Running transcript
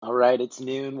right, it's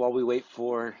noon while we wait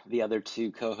for the other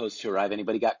two co-hosts to arrive.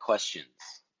 Anybody got questions?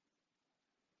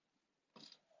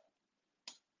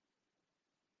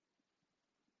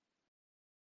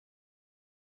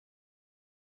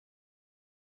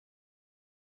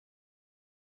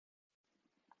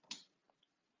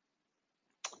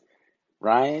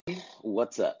 Ryan,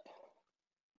 what's up?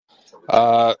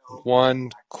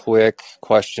 One quick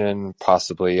question,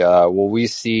 possibly. Will we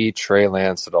see Trey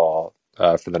Lance at all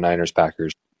for the Niners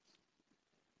Packers?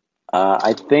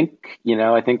 I think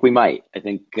we might. I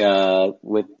think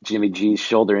with Jimmy G's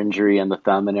shoulder injury and the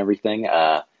thumb and everything,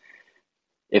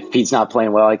 if he's not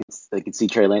playing well, I could see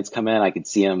Trey Lance come in. I could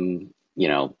see him,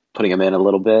 putting him in a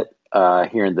little bit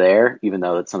here and there, even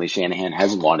though that's something Shanahan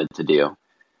hasn't wanted to do.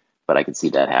 But I could see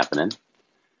that happening.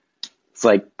 It's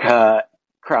like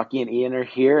Crocky and Ian are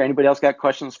here. Anybody else got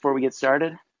questions before we get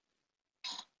started?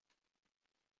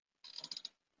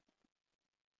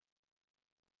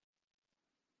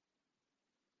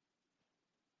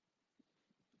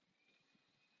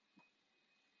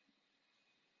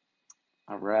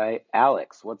 All right,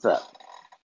 Alex, what's up?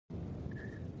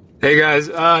 Hey guys,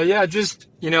 just,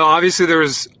 obviously there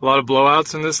was a lot of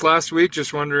blowouts in this last week.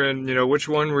 Just wondering, which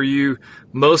one were you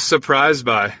most surprised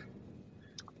by?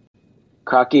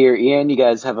 Crocky or Ian, you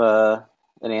guys have an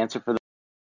answer for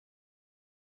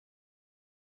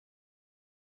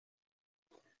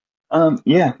that?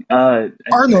 Yeah.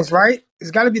 Cardinals, right?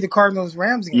 It's got to be the Cardinals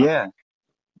Rams game. Yeah.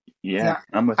 Yeah.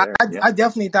 I'm with Eric. Yeah. I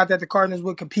definitely thought that the Cardinals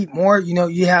would compete more.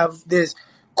 You have this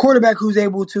quarterback who's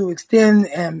able to extend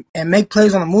and make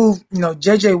plays on the move.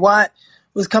 J.J. Watt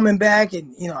was coming back,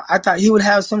 and I thought he would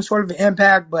have some sort of an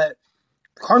impact, but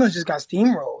the Cardinals just got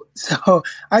steamrolled. So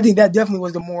I think that definitely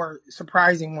was the more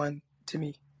surprising one to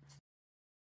me.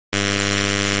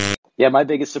 Yeah, my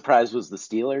biggest surprise was the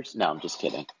Steelers. No, I'm just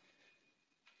kidding.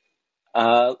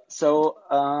 Let's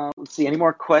see. Any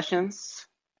more questions?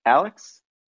 Alex,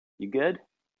 you good?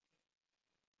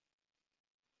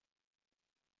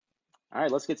 All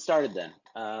right, let's get started then.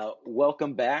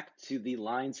 Welcome back to the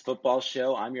Lines Football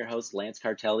Show. I'm your host, Lance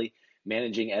Cartelli,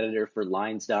 managing editor for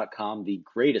Lines.com, the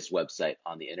greatest website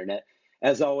on the internet.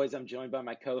 As always, I'm joined by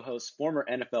my co-host, former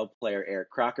NFL player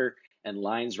Eric Crocker, and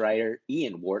Lines writer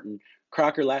Ian Wharton.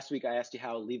 Crocker, last week I asked you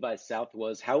how Levi's South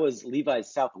was. How was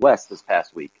Levi's Southwest this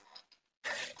past week?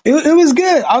 It was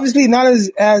good. Obviously, not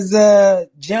as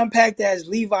jam-packed as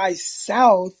Levi's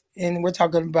South, and we're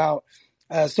talking about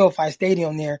SoFi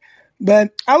Stadium there.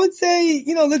 But I would say,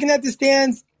 looking at the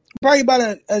stands, probably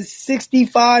about a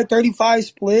 65-35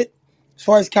 split as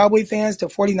far as Cowboy fans to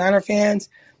 49er fans.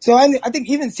 So I think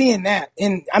even seeing that,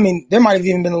 and I mean, there might have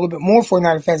even been a little bit more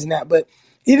 49er fans than that, but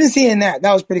even seeing that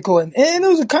was pretty cool. And it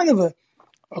was a kind of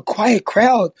a quiet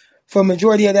crowd for a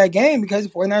majority of that game because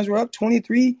the 49ers were up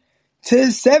 23-7,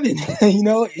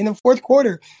 in the fourth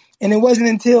quarter. And it wasn't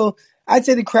until I'd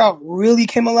say the crowd really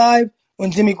came alive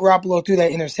when Jimmy Garoppolo threw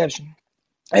that interception.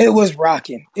 It was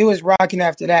rocking. It was rocking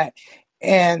after that.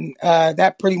 And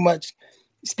that pretty much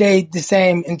stayed the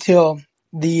same until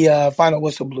the final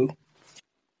whistle blew.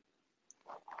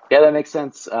 Yeah, that makes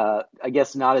sense. I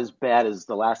guess not as bad as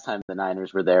the last time the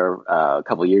Niners were there a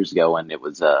couple of years ago when it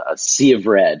was a sea of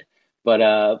red.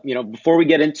 But, before we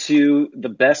get into the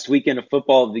best weekend of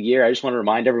football of the year, I just want to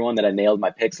remind everyone that I nailed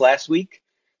my picks last week.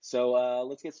 So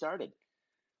let's get started.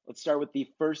 Let's start with the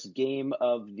first game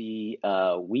of the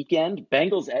weekend.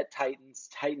 Bengals at Titans.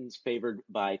 Titans favored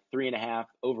by 3.5.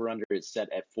 Over-under is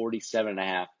set at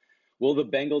 47.5. Will the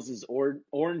Bengals'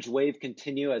 orange wave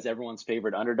continue as everyone's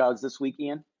favorite underdogs this week,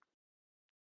 Ian?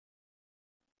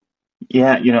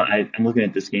 Yeah. I'm looking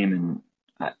at this game and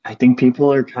I think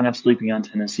people are kind of sleeping on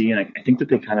Tennessee. And I think that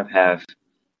they kind of have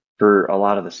for a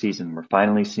lot of the season. We're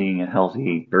finally seeing a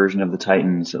healthy version of the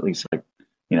Titans, at least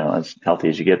as healthy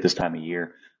as you get this time of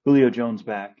year. Julio Jones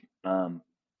back.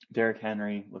 Derrick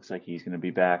Henry looks like he's going to be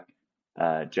back.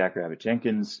 Jack Rabbit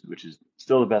Jenkins, which is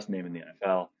still the best name in the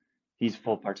NFL. He's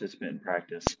full participant in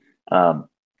practice. I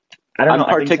don't know.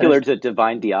 I'm particular to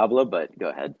Divine Diablo, but go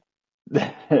ahead.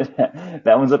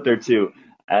 That one's up there too.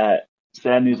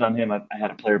 Sad news on him. I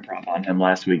had a player prop on him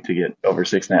last week to get over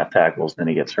 6.5 tackles. Then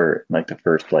he gets hurt in the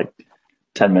first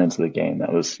 10 minutes of the game.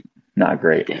 That was not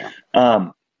great.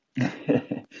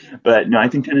 But no, I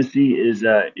think Tennessee is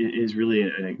really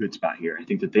in a good spot here. I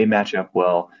think that they match up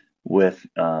well with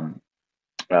the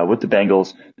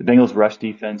Bengals. The Bengals' rush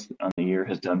defense on the year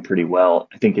has done pretty well.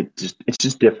 I think it's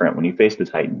just different when you face the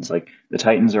Titans. The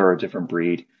Titans are a different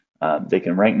breed. They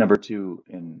can rank number 2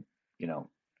 in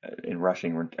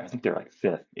rushing. I think they're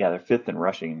fifth. Yeah, they're fifth in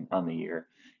rushing on the year.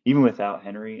 even without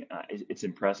Henry, it's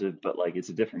impressive, but like it's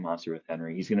a different monster with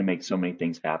Henry. He's going to make so many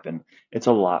things happen. It's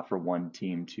a lot for one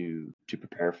team to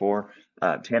prepare for.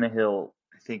 Tannehill,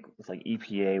 I think with like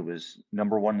EPA was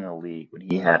 #1 in the league when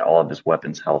he had all of his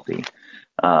weapons healthy,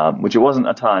 which it wasn't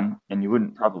a ton, and you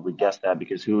wouldn't probably guess that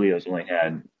because Julio's only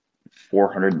had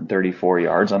 434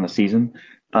 yards on the season.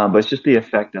 But it's just the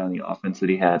effect on the offense that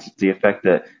he has. It's the effect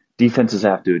that defenses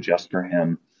have to adjust for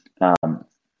him.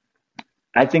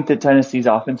 I think that Tennessee's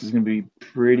offense is going to be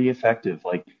pretty effective.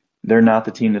 Like they're not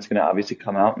the team that's going to obviously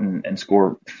come out and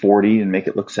score 40 and make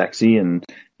it look sexy, and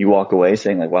you walk away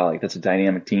saying like, wow, like that's a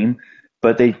dynamic team.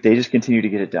 But they just continue to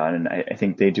get it done, and I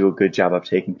think they do a good job of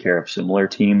taking care of similar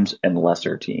teams and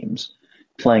lesser teams.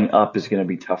 Playing up is going to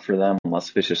be tough for them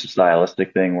unless it's just a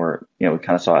stylistic thing where, we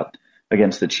kind of saw it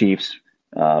against the Chiefs,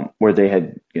 where they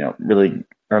had, really,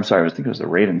 or I'm sorry, I think it was the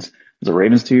Ravens. It was the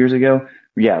Ravens 2 years ago.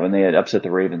 Yeah, when they had upset the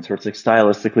Ravens, where it's like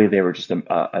stylistically they were just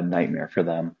a nightmare for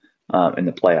them in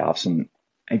the playoffs. And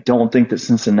I don't think that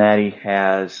Cincinnati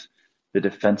has the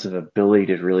defensive ability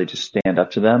to really just stand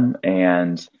up to them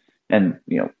and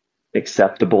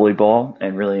accept the bully ball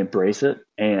and really embrace it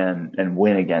and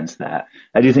win against that.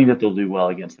 I do think that they'll do well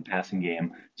against the passing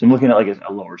game. So I'm looking at like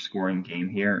a lower scoring game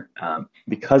here.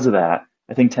 Because of that,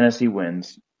 I think Tennessee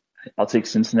wins. I'll take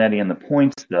Cincinnati on the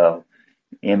points though,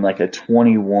 in like a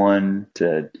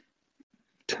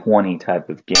 21-20 type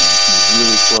of game.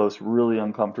 Really close, really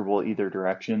uncomfortable either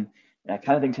direction. And I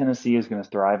kind of think Tennessee is going to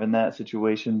thrive in that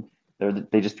situation.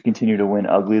 They just continue to win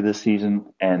ugly this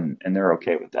season, and they're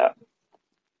okay with that.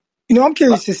 I'm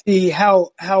curious to see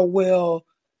how well,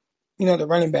 the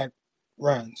running back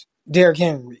runs. Derrick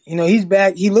Henry. He's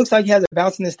back. He looks like he has a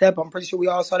bounce in the step. I'm pretty sure we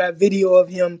all saw that video of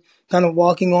him kind of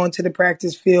walking onto the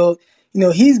practice field.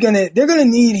 They're gonna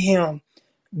need him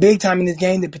big time in this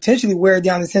game to potentially wear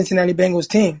down the Cincinnati Bengals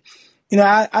team.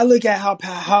 I look at how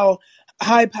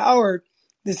high powered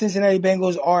the Cincinnati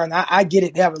Bengals are, and I get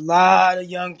it. They have a lot of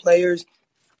young players,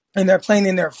 and they're playing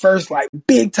in their first like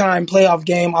big time playoff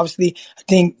game. Obviously, I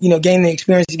think, gaining the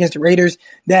experience against the Raiders,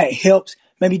 that helps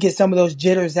maybe get some of those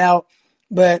jitters out.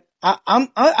 But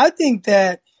I think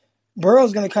that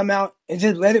Burrow's going to come out and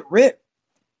just let it rip.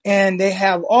 And they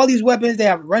have all these weapons. They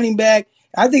have a running back.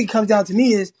 I think it comes down to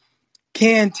me is,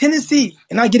 can Tennessee,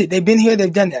 and I get it, they've been here,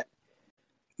 they've done that.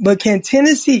 But can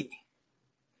Tennessee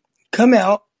come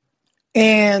out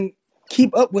and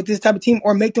keep up with this type of team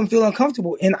or make them feel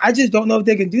uncomfortable? And I just don't know if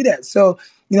they can do that. So,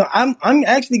 I'm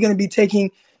actually going to be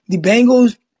taking the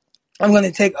Bengals. I'm going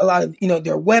to take a lot of,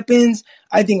 their weapons.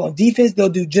 I think on defense, they'll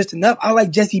do just enough. I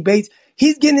like Jesse Bates.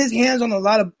 He's getting his hands on a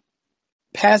lot of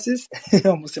passes.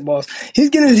 Almost said balls. He's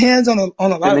getting his hands on a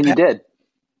lot of passes. He did.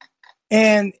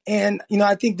 And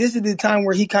I think this is the time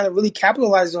where he kind of really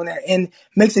capitalizes on that and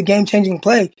makes a game-changing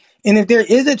play. And if there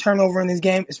is a turnover in this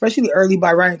game, especially early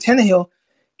by Ryan Tannehill,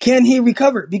 can he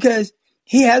recover? Because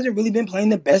he hasn't really been playing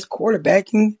the best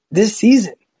quarterbacking this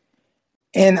season.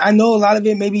 And I know a lot of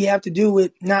it maybe have to do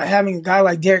with not having a guy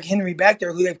like Derrick Henry back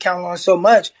there who they've counted on so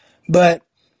much. But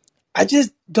I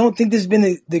just don't think this has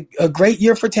been a great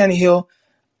year for Tannehill.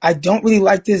 I don't really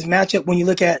like this matchup when you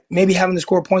look at maybe having to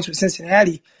score points with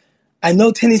Cincinnati. I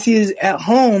know Tennessee is at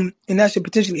home, and that should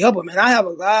potentially help him. And I have a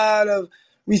lot of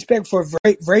respect for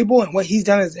Vrabel and what he's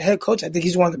done as a head coach. I think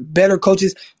he's one of the better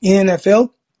coaches in the NFL.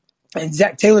 And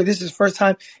Zach Taylor, this is his first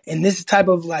time in this type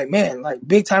of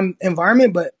big time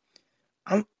environment. But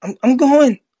I'm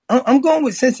going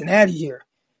with Cincinnati here,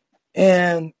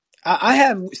 and I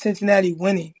have Cincinnati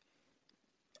winning.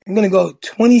 I'm going to go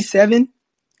 27-21.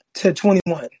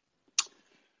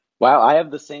 Wow, I have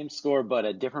the same score, but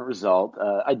a different result.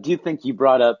 I do think you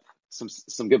brought up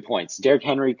some good points. Derrick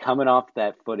Henry coming off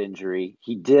that foot injury.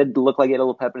 He did look like he had a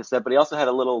little pep in his step, but he also had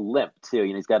a little limp too.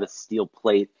 He's got a steel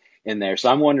plate in there. So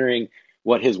I'm wondering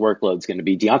what his workload's going to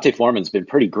be. D'Onta Foreman's been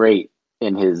pretty great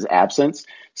in his absence.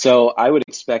 So I would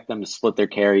expect them to split their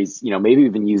carries, maybe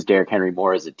even use Derrick Henry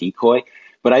more as a decoy.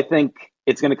 But I think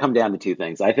it's going to come down to two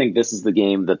things. I think this is the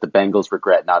game that the Bengals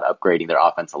regret not upgrading their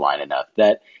offensive line enough.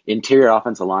 That interior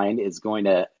offensive line is going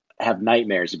to have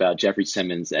nightmares about Jeffrey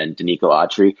Simmons and Danico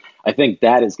Autry. I think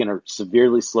that is going to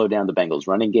severely slow down the Bengals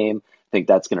running game. I think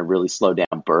that's going to really slow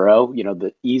down Burrow.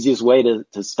 The easiest way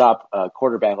to stop a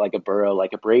quarterback like a Burrow,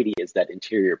 like a Brady, is that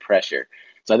interior pressure.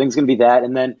 So I think it's going to be that.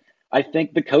 And then I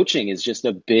think the coaching is just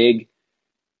a big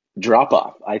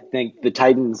drop-off. I think the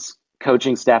Titans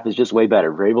coaching staff is just way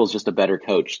better. Vrabel's just a better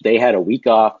coach. They had a week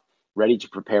off ready to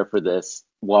prepare for this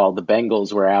while the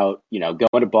Bengals were out, going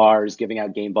to bars, giving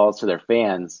out game balls to their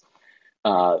fans.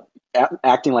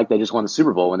 acting like they just won the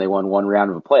Super Bowl when they won one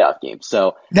round of a playoff game.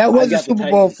 So That I've was a got the Super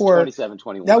Bowl Titans for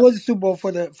 27-21. that was a Super Bowl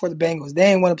for the Bengals. They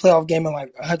ain't won a playoff game in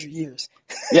like 100 years.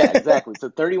 Yeah, exactly. So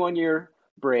 31-year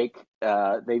break.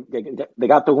 They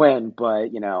got the win, but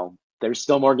there's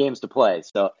still more games to play.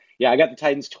 So yeah, I got the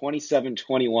Titans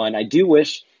 27-21. I do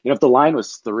wish if the line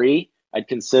was 3, I'd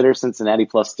consider Cincinnati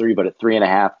 +3, but at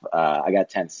 3.5, I got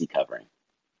Tennessee covering.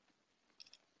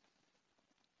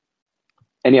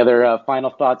 Any other final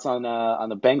thoughts on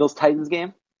the Bengals Titans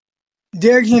game?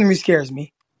 Derrick Henry scares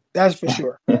me. That's for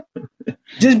sure.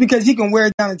 Just because he can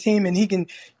wear down a team and he can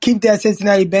keep that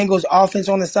Cincinnati Bengals offense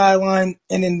on the sideline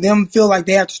and then them feel like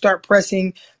they have to start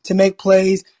pressing to make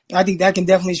plays. I think that can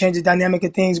definitely change the dynamic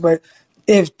of things. But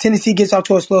if Tennessee gets off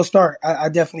to a slow start, I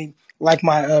definitely like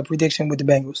my prediction with the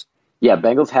Bengals. Yeah,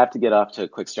 Bengals have to get off to a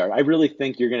quick start. I really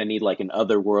think you're going to need like an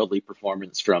otherworldly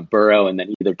performance from Burrow and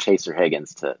then either Chase or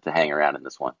Higgins to hang around in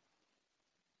this one.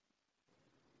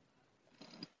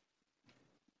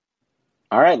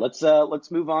 All right, let's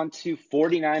move on to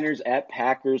 49ers at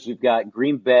Packers. We've got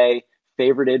Green Bay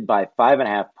favorited by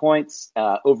 5.5 points,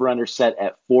 over-under set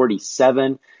at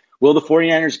 47. Will the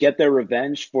 49ers get their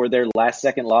revenge for their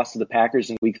last-second loss to the Packers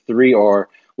in Week 3, or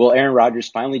will Aaron Rodgers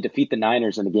finally defeat the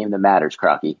Niners in the game that matters,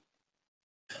 Crocky?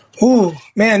 Ooh,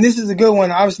 man, this is a good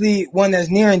one. Obviously, one that's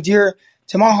near and dear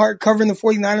to my heart, covering the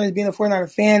 49ers, being a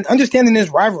 49er fan, understanding this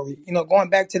rivalry, going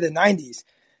back to the 90s.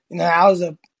 I was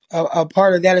a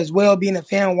part of that as well, being a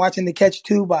fan, watching the Catch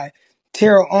 2 by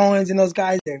Terrell Owens and those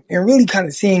guys, and really kind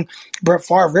of seeing Brett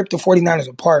Favre rip the 49ers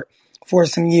apart for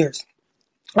some years.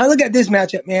 I look at this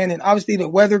matchup, man, and obviously the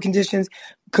weather conditions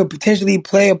could potentially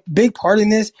play a big part in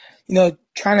this,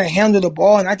 trying to handle the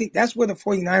ball. And I think that's where the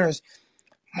 49ers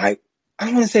might, I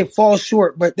don't want to say fall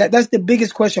short, but that's the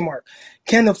biggest question mark.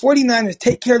 Can the 49ers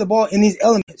take care of the ball in these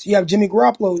elements? You have Jimmy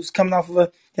Garoppolo who's coming off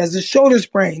of he has a shoulder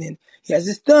sprain and he has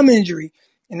his thumb injury.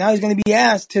 And now he's going to be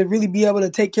asked to really be able to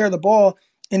take care of the ball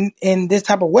in this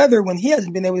type of weather when he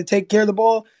hasn't been able to take care of the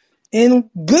ball in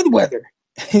good weather,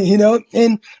 in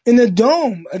the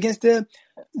dome against the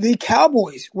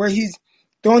Cowboys where he's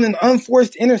throwing an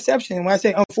unforced interception. And when I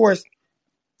say unforced,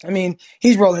 I mean,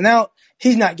 he's rolling out.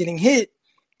 He's not getting hit.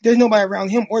 There's nobody around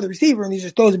him or the receiver, and he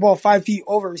just throws the ball 5 feet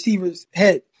over receiver's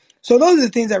head. So those are the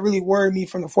things that really worry me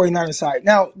from the 49ers side.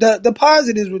 Now, the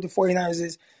positives with the 49ers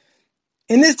is,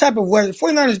 in this type of weather, the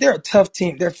 49ers, they're a tough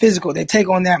team. They're physical. They take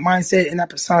on that mindset and that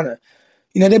persona.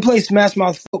 They play smash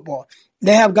mouth football.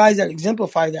 They have guys that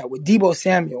exemplify that with Deebo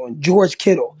Samuel and George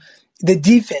Kittle. The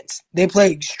defense, they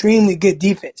play extremely good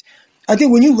defense. I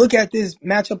think when you look at this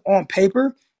matchup on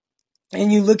paper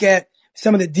and you look at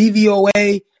some of the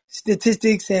DVOA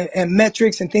statistics and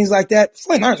metrics and things like that, the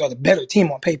 49ers are the better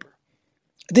team on paper.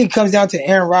 I think it comes down to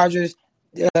Aaron Rodgers,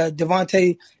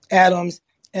 Devontae Adams,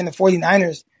 and the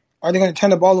 49ers. Are they going to turn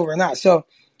the ball over or not? So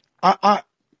I'm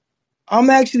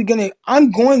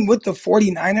going with the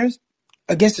 49ers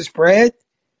against the spread.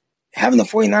 Having the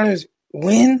 49ers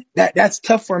win, that's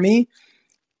tough for me.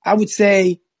 I would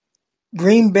say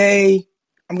Green Bay,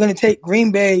 I'm going to take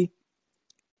Green Bay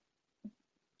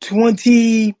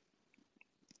 26-24.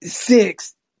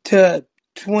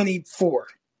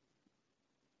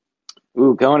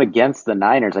 Ooh, going against the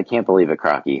Niners. I can't believe it,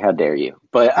 Crocky. How dare you?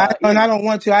 But I don't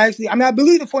want to. I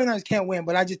believe the 49ers can't win,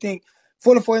 but I just think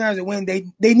for the 49ers to win, they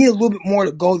need a little bit more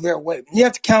to go their way. You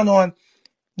have to count on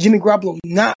Jimmy Garoppolo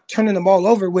not turning the ball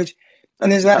over, which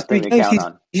in his last 3 games,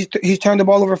 he's turned the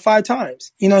ball over 5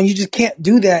 times. And you just can't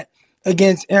do that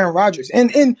against Aaron Rodgers.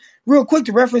 And real quick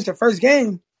to reference the first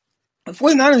game, the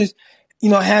 49ers,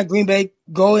 had Green Bay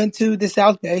go into the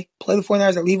South Bay, play the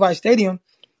 49ers at Levi Stadium,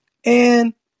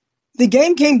 and the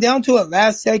game came down to a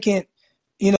last-second,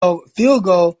 field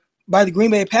goal by the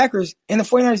Green Bay Packers. And the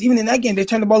 49ers, even in that game, they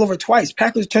turned the ball over twice.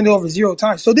 Packers turned it over 0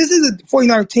 times. So this is a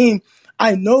 49er team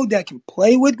I know that can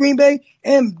play with Green Bay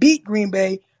and beat Green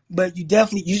Bay, but you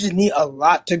just need a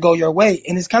lot to go your way.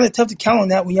 And it's kind of tough to count on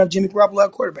that when you have Jimmy Garoppolo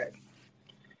at quarterback.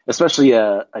 Especially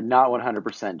a not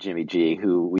 100% Jimmy G,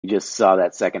 who we just saw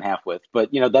that second half with.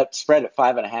 But, that spread at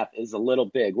 5.5 is a little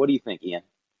big. What do you think, Ian?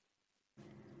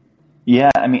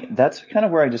 Yeah, I mean, that's kind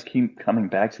of where I just keep coming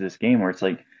back to this game where it's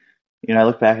like, I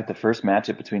look back at the first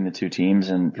matchup between the two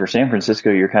teams, and for San Francisco,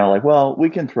 you're kind of like, well,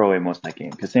 we can throw away most of that game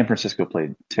because San Francisco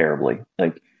played terribly.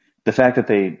 Like, the fact that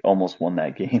they almost won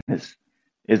that game is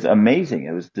amazing.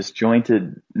 It was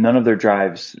disjointed. None of their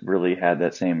drives really had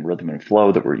that same rhythm and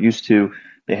flow that we're used to.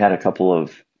 They had a couple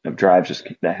of drives just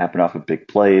that happened off of big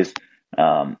plays.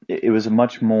 It was a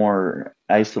much more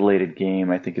isolated game,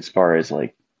 I think, as far as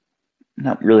like,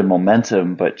 not really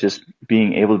momentum, but just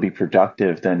being able to be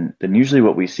productive than usually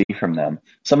what we see from them.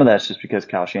 Some of that's just because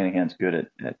Kyle Shanahan's good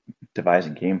at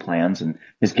devising game plans and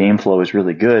his game flow is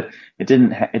really good. It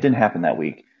didn't happen that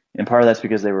week. And part of that's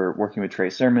because they were working with Trey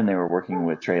Sermon, they were working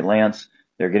with Trey Lance,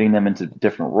 they're getting them into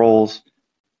different roles,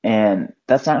 and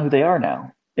that's not who they are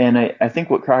now. And I think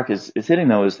what Croc is hitting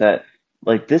though is that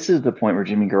like this is the point where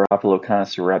Jimmy Garoppolo kind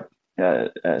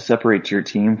of separates your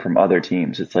team from other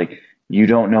teams. It's like you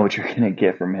don't know what you're going to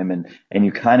get from him, and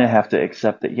you kind of have to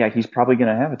accept that, yeah, he's probably going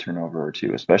to have a turnover or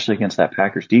two, especially against that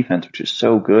Packers defense, which is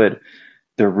so good.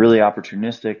 They're really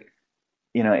opportunistic.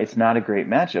 It's not a great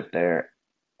matchup there.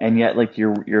 And yet, like,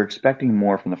 you're expecting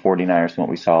more from the 49ers than what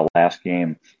we saw last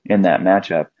game in that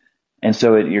matchup. And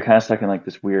so you're kind of stuck in like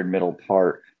this weird middle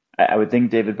part. I would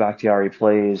think David Bakhtiari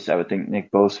plays. I would think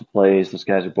Nick Bosa plays. Those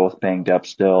guys are both banged up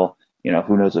still.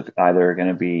 Who knows if either are going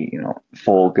to be,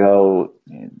 full go.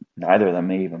 Neither of them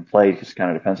may even play because it kind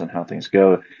of depends on how things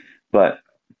go. But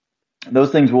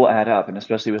those things will add up, and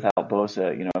especially without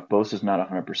Bosa, if Bosa's not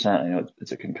 100%, I know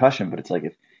it's a concussion, but it's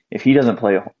like if he doesn't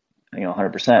play,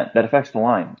 100%, that affects the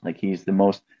line. Like he's the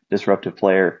most disruptive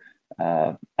player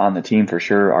on the team for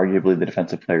sure, arguably the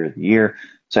defensive player of the year.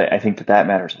 So I think that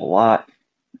matters a lot.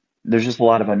 There's just a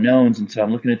lot of unknowns. And so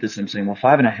I'm looking at this and I'm saying, well,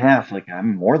 5.5, like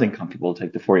I'm more than comfortable to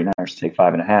take the 49ers to take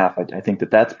 5.5. I think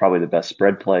that's probably the best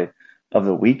spread play of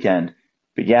the weekend.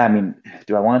 But yeah, I mean,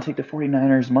 do I want to take the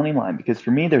 49ers money line? Because for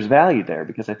me, there's value there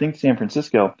because I think San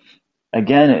Francisco,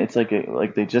 again, it's like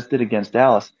they just did against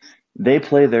Dallas. They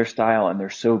play their style and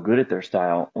they're so good at their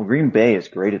style. Well, Green Bay is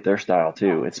great at their style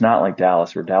too. It's not like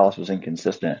Dallas where Dallas was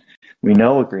inconsistent. We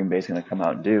know what Green Bay is going to come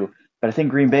out and do. But I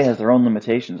think Green Bay has their own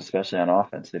limitations, especially on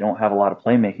offense. They don't have a lot of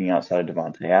playmaking outside of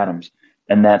Devontae Adams,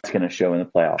 and that's going to show in the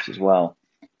playoffs as well.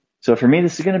 So for me,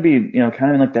 this is going to be,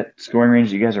 kind of like that scoring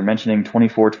range that you guys are mentioning,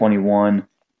 24-21,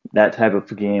 that type of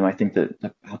game. I think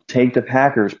that I'll take the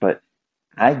Packers, but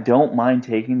I don't mind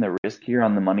taking the risk here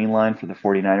on the money line for the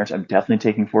 49ers. I'm definitely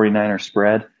taking 49ers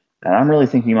spread, and I'm really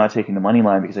thinking about taking the money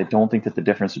line because I don't think that the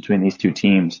difference between these two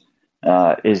teams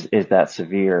is that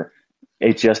severe.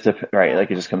 It just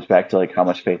comes back to like how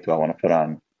much faith do I want to put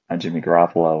on Jimmy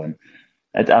Garoppolo,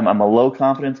 and I'm a low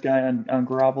confidence guy on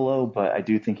Garoppolo, but I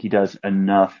do think he does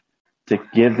enough to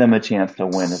give them a chance to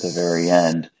win at the very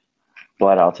end.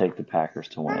 But I'll take the Packers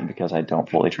to win because I don't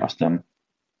fully trust them.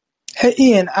 Hey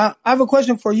Ian, I have a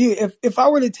question for you. If I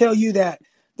were to tell you that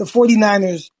the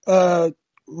 49ers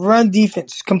run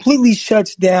defense completely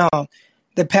shuts down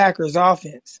the Packers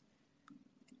offense,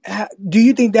 do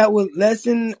you think that would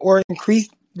lessen or increase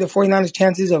the 49ers'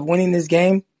 chances of winning this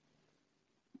game?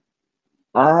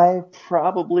 I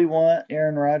probably want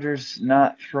Aaron Rodgers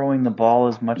not throwing the ball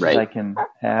as much as I can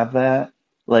have that.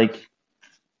 Like,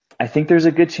 I think there's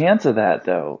a good chance of that,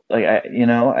 though. Like,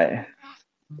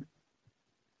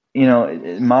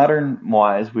 modern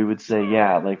wise, we would say,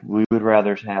 yeah, like we would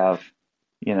rather have,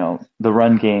 the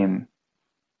run game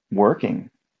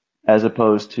working as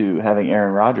opposed to having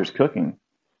Aaron Rodgers cooking.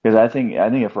 Because I think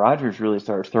if Rodgers really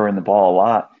starts throwing the ball a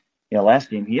lot, last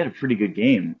game he had a pretty good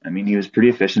game. I mean, he was pretty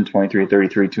efficient, 23-33,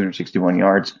 261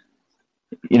 yards.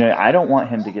 I don't want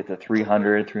him to get to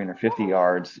 300, 350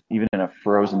 yards, even in a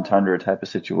frozen tundra type of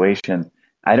situation.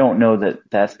 I don't know that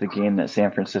that's the game that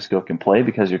San Francisco can play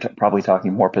because you're probably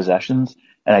talking more possessions.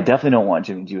 And I definitely don't want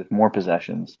Jimmy G with more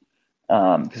possessions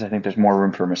because I think there's more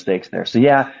room for mistakes there. So,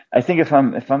 yeah, I think if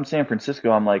I'm San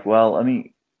Francisco, I'm like, well, let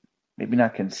me maybe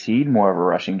not concede more of a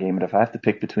rushing game, but if I have to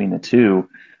pick between the two,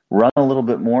 run a little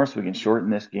bit more so we can shorten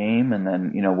this game, and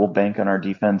then, we'll bank on our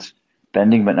defense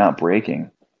bending but not breaking.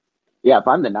 Yeah, if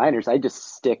I'm the Niners, I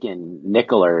just stick in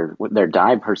nickel or their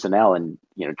dime personnel and,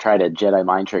 try to Jedi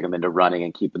mind trick them into running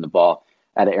and keeping the ball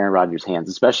out of Aaron Rodgers' hands,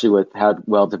 especially with how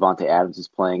well Devontae Adams is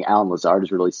playing. Allen Lazard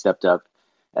has really stepped up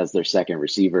as their second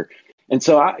receiver. And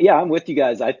so, I'm with you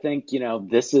guys. I think,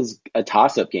 this is a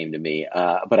toss-up game to me,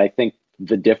 but I think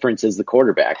the difference is the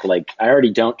quarterback. Like, I already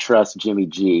don't trust Jimmy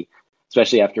G,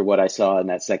 especially after what I saw in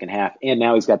that second half. And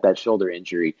now he's got that shoulder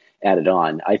injury added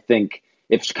on. I think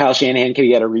if Kyle Shanahan could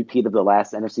get a repeat of the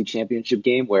last NFC Championship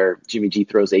game where Jimmy G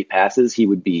throws 8 passes, he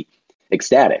would be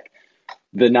ecstatic.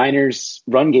 The Niners'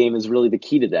 run game is really the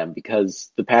key to them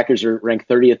because the Packers are ranked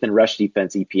 30th in rush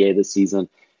defense EPA this season.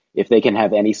 If they can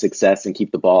have any success and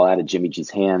keep the ball out of Jimmy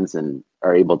G's hands and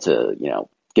are able to,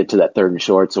 get to that third and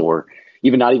shorts or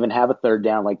even not even have a third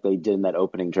down like they did in that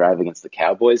opening drive against the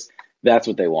Cowboys, that's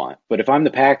what they want. But if I'm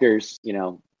the Packers,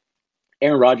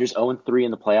 Aaron Rodgers 0-3 in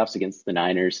the playoffs against the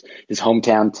Niners, his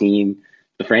hometown team,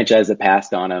 the franchise that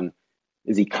passed on him.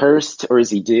 Is he cursed or is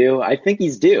he due? I think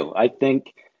he's due. I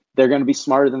think they're going to be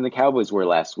smarter than the Cowboys were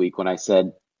last week when I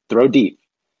said throw deep.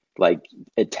 Like,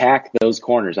 attack those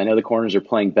corners. I know the corners are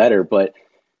playing better, but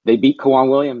they beat Kawhi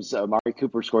Williams. Amari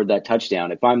Cooper scored that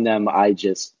touchdown. If I'm them, I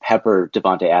just pepper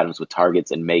Devontae Adams with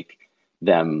targets and make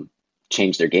them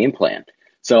change their game plan.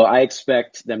 So I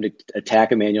expect them to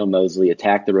attack Emmanuel Mosley,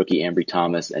 attack the rookie Ambry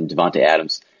Thomas, and Devontae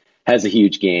Adams has a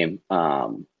huge game.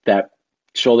 That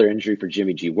shoulder injury for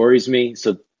Jimmy G worries me.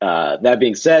 So that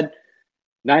being said,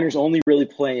 Niners only really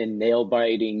play in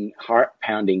nail-biting,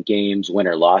 heart-pounding games, win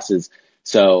or losses.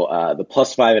 So the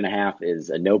plus 5.5 is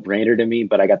a no-brainer to me,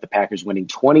 but I got the Packers winning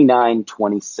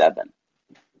 29-27.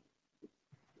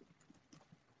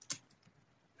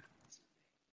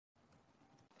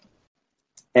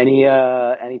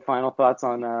 Any final thoughts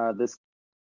on this?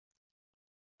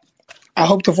 I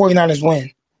hope the 49ers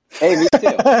win. Hey, me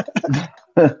too.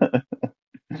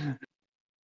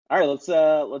 All right,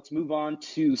 let's move on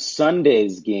to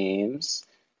Sunday's games.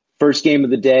 First game of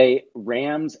the day,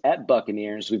 Rams at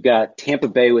Buccaneers. We've got Tampa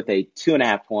Bay with a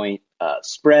 2.5-point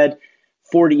spread,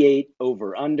 48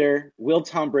 over under. Will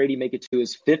Tom Brady make it to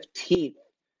his 15th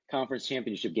conference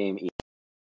championship game?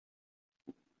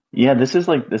 Yeah, this is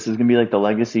gonna be like the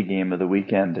legacy game of the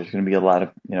weekend. There's gonna be a lot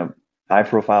of, high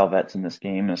profile vets in this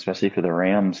game, and especially for the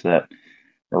Rams that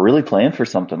are really playing for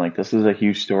something. Like, this is a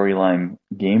huge storyline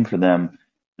game for them.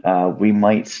 We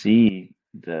might see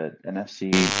the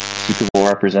NFC Super Bowl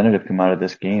representative come out of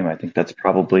this game. I think that's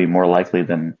probably more likely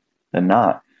than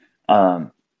not.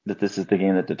 That this is the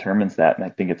game that determines that, and I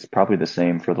think it's probably the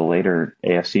same for the later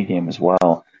AFC game as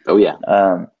well. Oh yeah.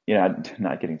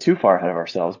 Not getting too far ahead of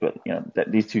ourselves, but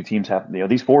that these two teams have,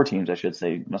 these four teams, I should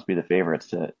say, must be the favorites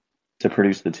to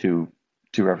produce the two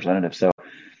representatives. So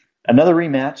another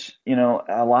rematch.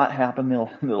 A lot happened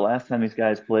the last time these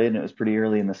guys played, and it was pretty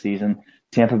early in the season.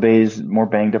 Tampa Bay's more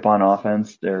banged up on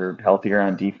offense. They're healthier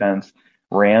on defense.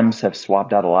 Rams have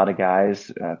swapped out a lot of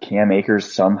guys. Cam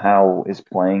Akers somehow is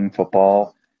playing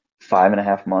football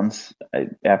 5.5 months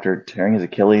after tearing his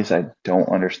Achilles. I don't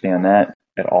understand that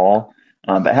at all.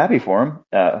 But happy for him.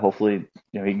 Hopefully,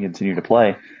 he can continue to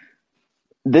play.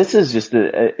 This is just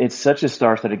it's such a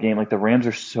star-studded game. Like, the Rams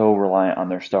are so reliant on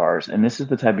their stars, and this is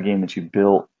the type of game that you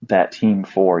built that team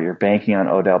for. You're banking on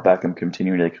Odell Beckham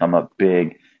continuing to come up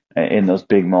big in those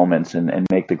big moments and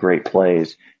make the great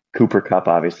plays. Cooper Kupp,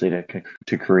 obviously,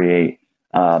 to create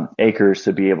Akers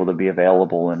to be able to be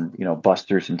available and bust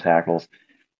through some tackles.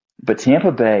 But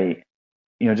Tampa Bay,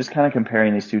 just kind of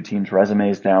comparing these two teams'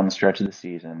 resumes down the stretch of the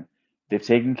season, they've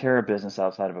taken care of business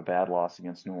outside of a bad loss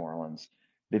against New Orleans.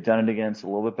 They've done it against a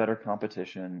little bit better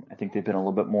competition. I think they've been a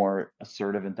little bit more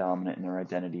assertive and dominant in their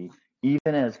identity,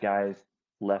 even as guys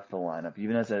left the lineup,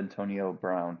 even as Antonio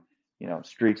Brown,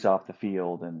 streaks off the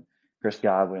field, and Chris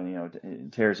Godwin,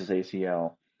 tears his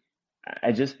ACL.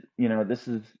 I just, this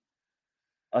is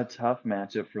a tough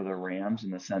matchup for the Rams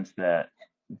in the sense that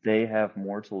they have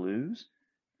more to lose.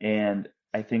 And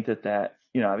I think that,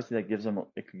 obviously it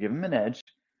could give them an edge,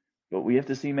 but we have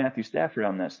to see Matthew Stafford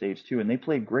on that stage too. And they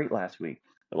played great last week.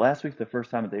 But last week's the first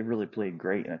time that they've really played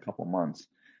great in a couple months.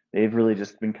 They've really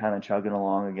just been kind of chugging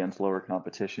along against lower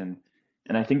competition.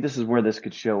 And I think this is where this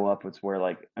could show up. It's where,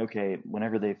 like, okay,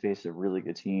 whenever they face a really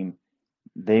good team,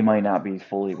 they might not be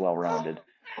fully well-rounded.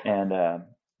 And,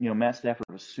 Matt Stafford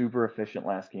was super efficient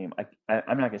last game. I'm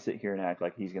not going to sit here and act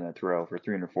like he's going to throw for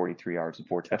 343 yards and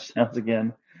 4 touchdowns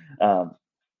again.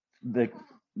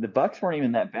 The Bucs weren't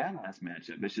even that bad last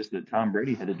matchup. It's just that Tom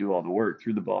Brady had to do all the work,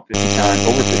 threw the ball 50 times,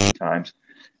 over 50 times.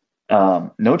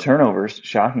 No turnovers,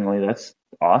 shockingly. That's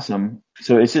awesome.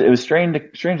 So it was strange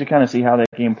to kind of see how that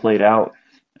game played out,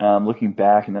 looking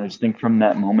back. And then I just think from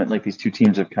that moment, like, these two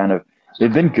teams have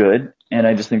they've been good. And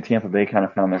I just think Tampa Bay kind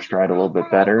of found their stride a little bit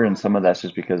better. And some of that's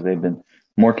just because they've been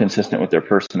more consistent with their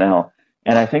personnel.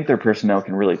 And I think their personnel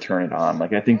can really turn it on.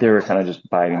 Like, I think they were kind of just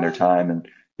biding their time, and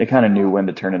they kind of knew when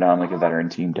to turn it on like a veteran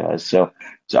team does. So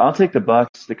I'll take the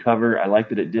Bucs to cover. I like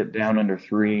that it dipped down under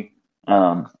 3.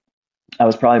 I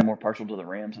was probably more partial to the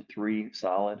Rams at 3,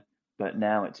 solid, but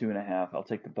now at 2.5, I'll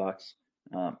take the Bucs.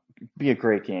 Be a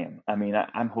great game. I mean,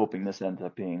 I'm hoping this ends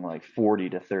up being like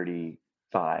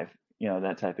 40-35,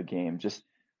 that type of game. Just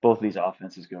both of these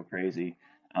offenses go crazy.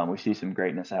 We see some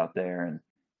greatness out there, and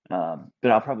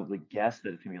but I'll probably guess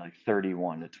that it's gonna be like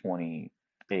 31-28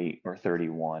 or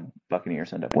 31.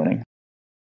 Buccaneers end up winning.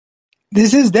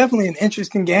 This is definitely an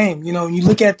interesting game. When you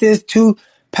look at this, two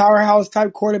powerhouse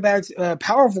type quarterbacks,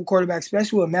 powerful quarterbacks,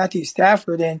 especially with Matthew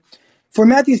Stafford. And for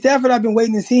Matthew Stafford, I've been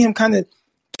waiting to see him kind of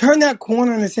turn that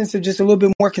corner in the sense of just a little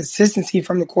bit more consistency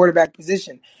from the quarterback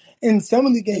position. In some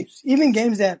of the games, even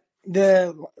games that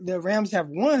the Rams have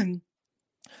won,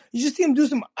 you just see him do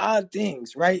some odd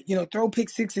things, right? Throw pick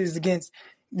sixes against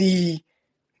the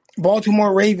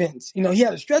Baltimore Ravens. He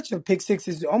had a stretch of pick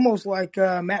sixes, almost like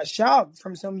Matt Schaub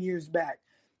from some years back.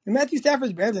 And Matthew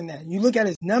Stafford's better than that. You look at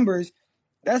his numbers,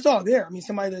 that's all there.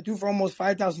 Somebody that threw for almost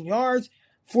 5,000 yards,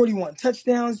 41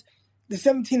 touchdowns, the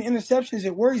 17 interceptions,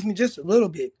 it worries me just a little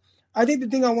bit. I think the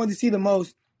thing I wanted to see the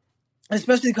most,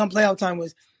 especially come playoff time,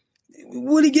 was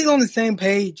would he get on the same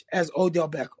page as Odell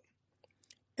Beckham?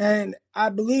 And I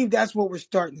believe that's what we're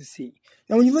starting to see.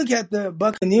 Now, when you look at the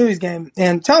Buccaneers game,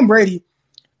 and Tom Brady,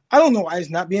 I don't know why he's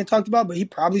not being talked about, but he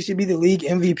probably should be the league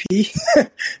MVP.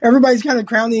 Everybody's kind of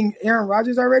crowning Aaron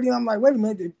Rodgers already. I'm like, wait a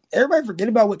minute, did everybody forget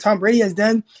about what Tom Brady has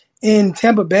done in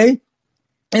Tampa Bay?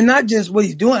 And not just what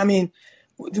he's doing.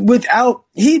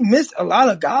 He missed a lot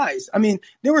of guys.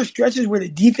 There were stretches where the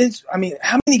defense, how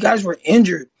many guys were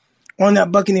injured on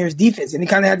that Buccaneers defense? And he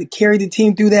kind of had to carry the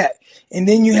team through that. And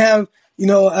then you have,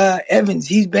 Evans,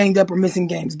 he's banged up or missing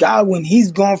games. Godwin,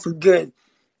 he's gone for good.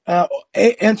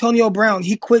 Antonio Brown,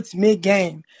 he quits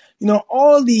mid-game.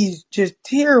 All these just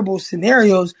terrible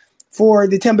scenarios for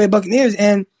the Tampa Bay Buccaneers.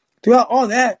 And throughout all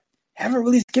that, haven't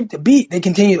really skipped a beat. They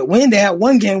continue to win. They had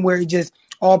one game where he just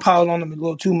all piled on them a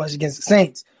little too much against the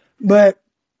Saints. But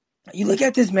you look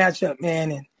at this matchup,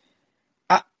 man, and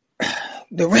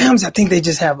the Rams, I think they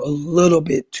just have a little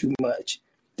bit too much.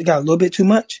 They got a little bit too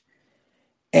much.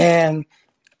 And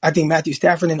I think Matthew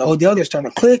Stafford and Odell, they're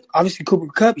starting to click. Obviously, Cooper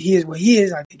Kupp, he is what he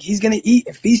is. I think he's going to eat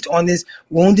and feast on this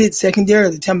wounded secondary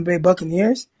of the Tampa Bay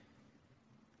Buccaneers.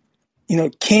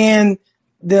 Can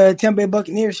the Tampa Bay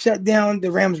Buccaneers shut down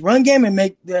the Rams' run game and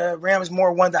make the Rams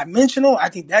more one-dimensional? I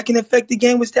think that can affect the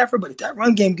game with Stafford. But if that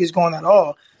run game gets going at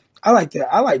all, I like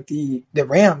the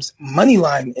Rams' money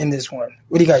line in this one.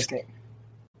 What do you guys think?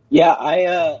 Yeah,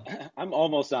 I'm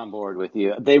almost on board with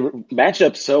you. They match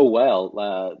up so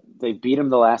well. They beat them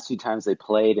the last two times they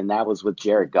played, and that was with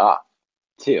Jared Goff,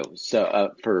 too.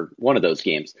 So for one of those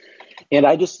games. And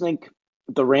I just think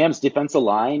the Rams' defensive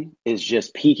line is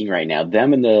just peaking right now.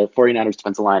 Them and the 49ers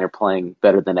defensive line are playing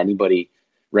better than anybody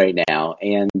right now.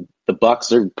 And the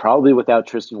Bucs are probably without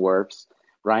Tristan Wirfs.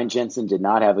 Ryan Jensen did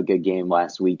not have a good game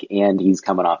last week, and he's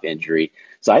coming off injury.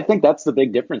 So I think that's the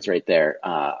big difference right there.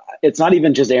 It's not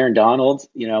even just Aaron Donald,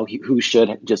 who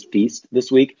should just feast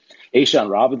this week. A'Shaun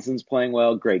Robinson's playing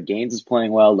well. Greg Gaines is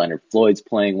playing well. Leonard Floyd's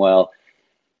playing well.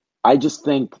 I just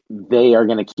think they are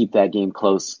going to keep that game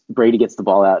close. Brady gets the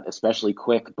ball out, especially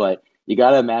quick, but you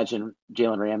got to imagine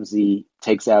Jalen Ramsey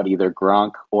takes out either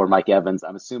Gronk or Mike Evans.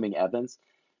 I'm assuming Evans.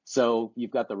 So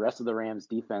you've got the rest of the Rams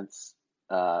defense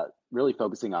really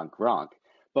focusing on Gronk.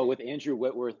 But with Andrew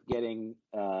Whitworth being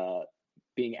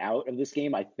out of this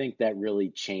game, I think that really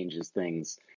changes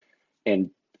things. And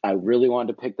I really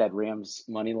wanted to pick that Rams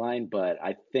money line, but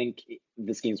I think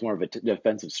this game's more of a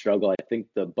defensive struggle. I think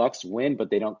the Bucs win,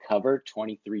 but they don't cover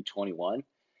 23-21.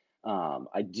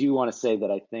 I do want to say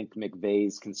that I think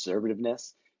McVay's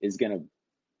conservativeness is going to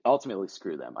ultimately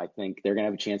screw them. I think they're going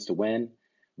to have a chance to win,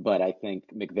 but I think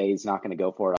McVay's not going to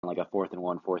go for it on like a 4th and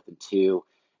 1, 4th and 2.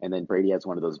 And then Brady has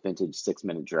one of those vintage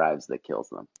 6-minute drives that kills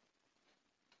them.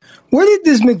 Where did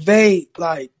this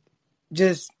McVay,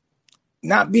 just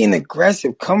not being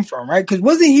aggressive come from, right? Because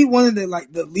wasn't he one of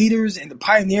the leaders and the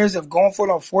pioneers of going for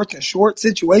it on 4th and short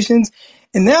situations?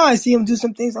 And now I see him do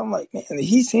some things. I'm like, man,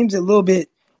 he seems a little bit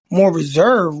more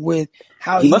reserved with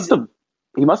how he must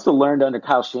have learned under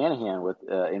Kyle Shanahan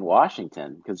in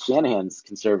Washington, because Shanahan's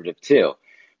conservative too.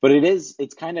 But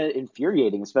it's kind of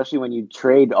infuriating, especially when you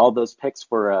trade all those picks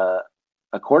for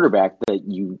a quarterback that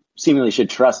you seemingly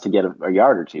should trust to get a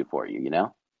yard or two for you,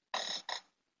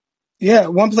 Yeah,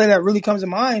 one play that really comes to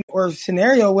mind or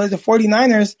scenario was the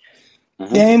 49ers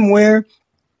game where,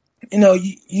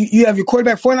 you have your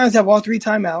quarterback. 49ers have all 3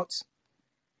 timeouts.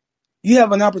 You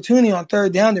have an opportunity on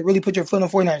 3rd down to really put your foot on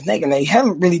 49ers' neck, and they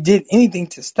haven't really did anything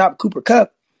to stop Cooper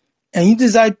Kupp. And you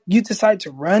decide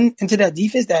to run into that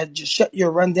defense that just shut your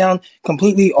run down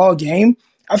completely all game.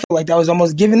 I feel like that was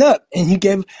almost giving up. And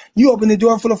you opened the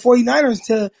door for the 49ers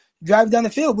to drive down the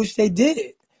field, which they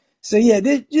did. So, yeah,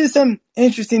 there's just some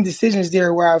interesting decisions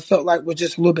there where I felt like was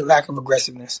just a little bit lack of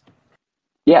aggressiveness.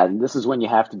 Yeah, this is when you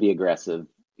have to be aggressive.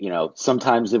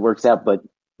 Sometimes it works out, but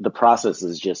the process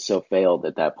is just so failed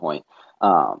at that point.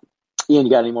 Ian, you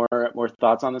got any more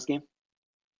thoughts on this game?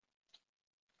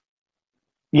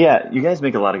 Yeah, you guys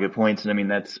make a lot of good points,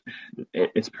 and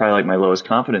it's probably like my lowest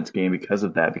confidence game because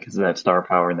of that star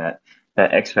power and that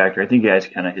X factor. I think you guys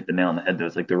kind of hit the nail on the head though.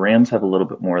 It's like the Rams have a little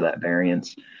bit more of that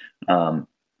variance.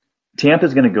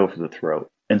 Tampa's going to go for the throat,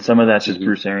 and some of that's just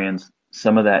Bruce Arians,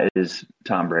 some of that is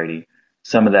Tom Brady,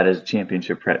 some of that is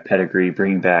championship pedigree,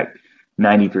 bringing back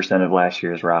 90% of last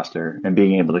year's roster and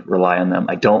being able to rely on them.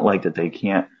 I don't like that they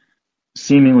can't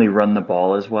seemingly run the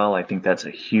ball as well. I think that's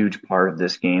a huge part of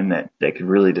this game that could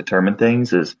really determine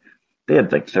things. Is they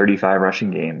had like 35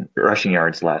 rushing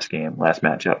yards last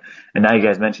matchup. And now you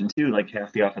guys mentioned too, like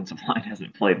half the offensive line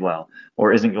hasn't played well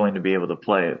or isn't going to be able to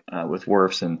play with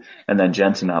Wirfs and then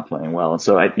Jensen not playing well. And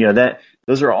so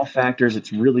those are all factors.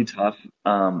 It's really tough.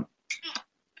 I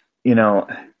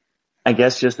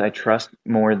guess just I trust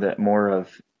more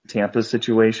of Tampa's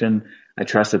situation. I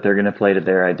trust that they're going to play to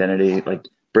their identity. Like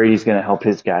Brady's going to help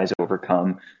his guys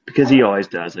overcome because he always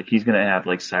does. Like he's going to have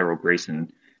like Cyril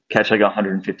Grayson catch like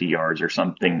 150 yards or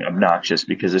something obnoxious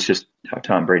because it's just how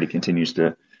Tom Brady continues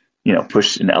to,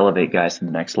 push and elevate guys to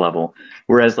the next level.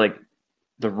 Whereas like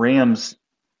the Rams,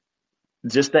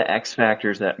 just the X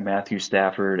factors that Matthew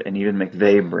Stafford and even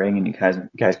McVay bring, and you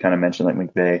guys kind of mentioned like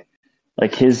McVay,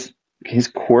 like his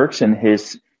quirks and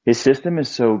his system is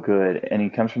so good, and he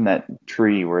comes from that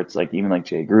tree where it's like even like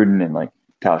Jay Gruden and like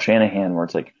Kyle Shanahan, where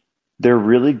it's like they're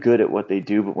really good at what they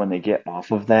do, but when they get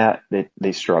off of that,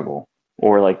 they struggle,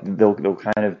 or like they'll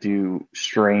kind of do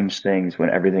strange things when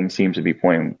everything seems to be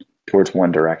pointing towards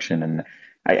one direction, and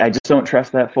I just don't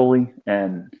trust that fully,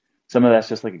 and some of that's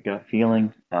just like a gut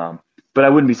feeling, but I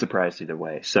wouldn't be surprised either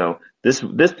way. So this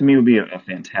to me would be a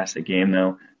fantastic game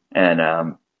though,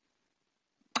 and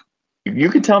if you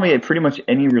could tell me pretty much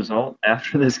any result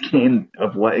after this game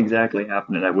of what exactly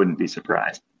happened, and I wouldn't be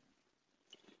surprised.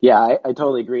 Yeah, I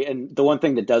totally agree. And the one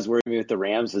thing that does worry me with the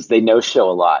Rams is they no-show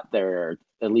a lot. There are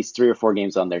at least 3 or 4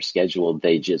 games on their schedule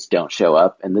they just don't show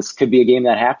up, and this could be a game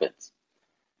that happens.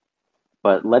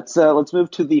 But let's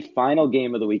move to the final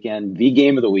game of the weekend, the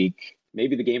game of the week,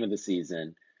 maybe the game of the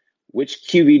season. Which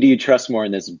QB do you trust more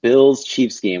in this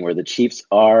Bills-Chiefs game where the Chiefs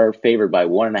are favored by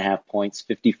 1.5 points,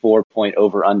 54-point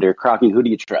over/under? Crocky, who do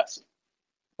you trust?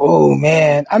 Oh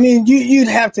man, I mean, you'd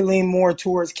have to lean more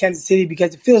towards Kansas City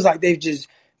because it feels like they've just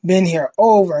been here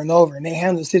over and over, and they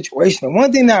handle the situation. And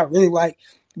one thing that I really like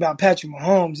about Patrick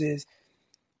Mahomes is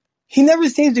he never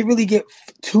seems to really get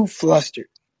too flustered,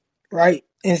 right?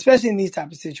 And especially in these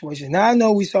type of situations. Now I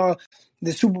know we saw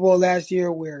the Super Bowl last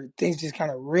year where things just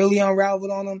kind of really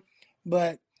unraveled on him,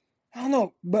 but I don't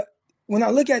know. But when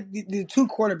I look at the 2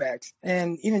 quarterbacks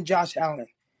and even Josh Allen,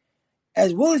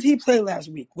 as well as he played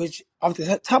last week, which off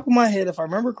the top of my head, if I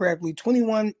remember correctly,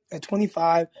 21 and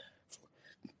 25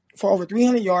 for over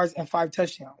 300 yards and 5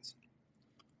 touchdowns.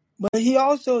 But he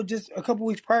also just a couple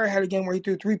weeks prior had a game where he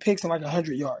threw 3 picks and like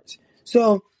 100 yards.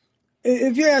 So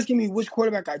if you're asking me which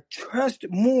quarterback I trust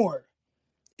more,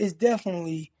 it's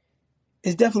definitely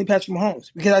Patrick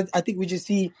Mahomes, because I think we just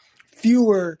see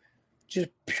fewer just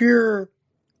pure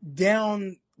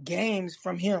down games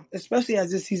from him, especially as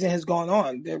this season has gone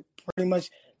on. They're pretty much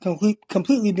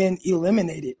completely been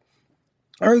eliminated.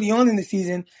 Early on in the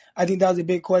season, I think that was a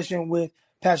big question with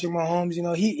Patrick Mahomes.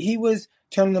 He was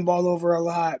turning the ball over a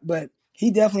lot, but he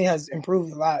definitely has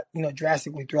improved a lot,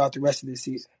 drastically throughout the rest of the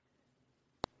season.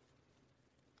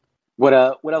 What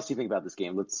else do you think about this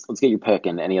game? Let's get your pick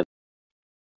and any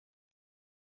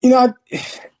other.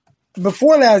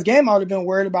 Before last game, I would have been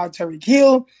worried about Tyreek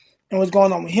Hill and what's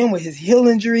going on with him with his heel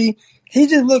injury. He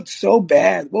just looked so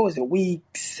bad. What was it, week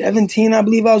 17, I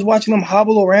believe I was watching him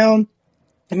hobble around.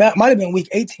 It might have been week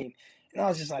 18. And I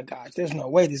was just like, gosh, there's no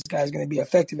way this guy's going to be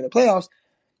effective in the playoffs.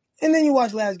 And then you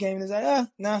watch last game and it's like,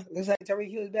 nah, looks like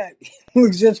Tyreek Hill is back. He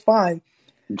looks just fine.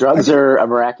 Drugs are a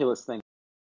miraculous thing.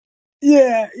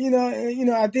 Yeah,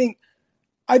 I think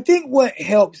what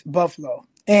helps Buffalo,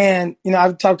 and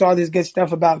I've talked all this good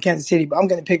stuff about Kansas City, but I'm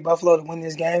going to pick Buffalo to win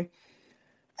this game.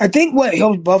 I think what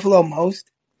helps Buffalo most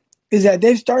is that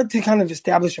they've started to kind of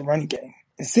establish a running game.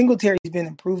 And Singletary's been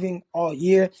improving all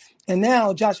year. And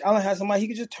now Josh Allen has somebody he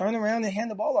could just turn around and hand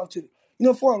the ball off to.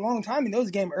 For a long time, there was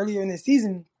a game earlier in the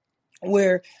season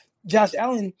where Josh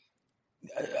Allen,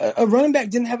 a running back,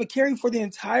 didn't have a carry for the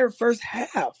entire first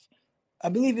half. I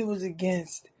believe it was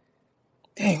against,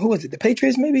 who was it? The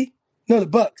Patriots, maybe? No, the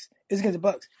Bucks. It's against the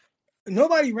Bucks.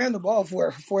 Nobody ran the ball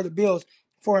for the Bills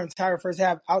for an entire first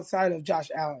half outside of Josh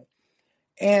Allen.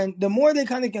 And the more they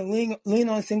kind of can lean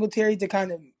on Singletary to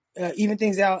kind of even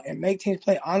things out and make teams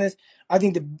play honest, I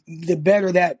think the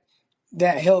better that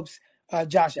helps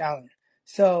Josh Allen.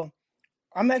 So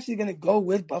I'm actually going to go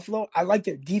with Buffalo. I like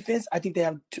their defense. I think they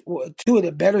have two of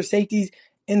the better safeties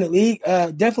in the league.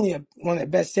 Definitely one of the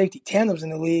best safety tandems in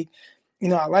the league.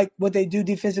 I like what they do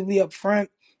defensively up front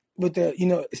with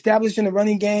the, establishing the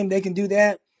running game. They can do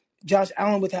that. Josh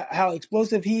Allen with how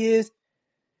explosive he is.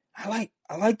 I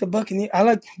like the Buccaneers. I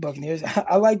like Buccaneers.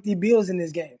 I like the Bills in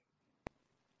this game.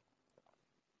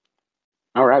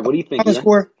 All right. What do you think? Final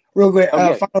score, real quick.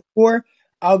 Okay. Final score,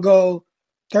 I'll go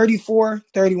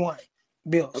 34-31.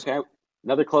 Bills. Okay.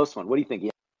 Another close one. What do you think?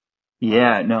 Ian?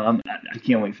 Yeah, no, I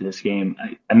can't wait for this game.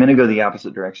 I'm going to go the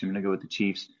opposite direction. I'm going to go with the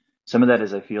Chiefs. Some of that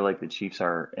is I feel like the Chiefs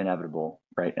are inevitable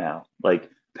right now. Like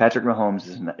Patrick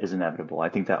Mahomes is inevitable. I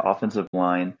think that offensive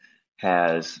line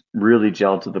has really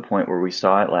gelled to the point where we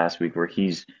saw it last week, where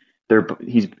he's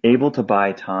able to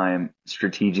buy time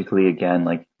strategically again,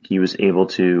 like he was able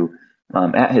to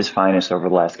at his finest over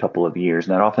the last couple of years.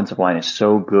 And that offensive line is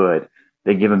so good.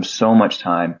 They give him so much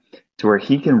time to where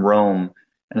he can roam,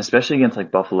 and especially against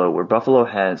like Buffalo, where Buffalo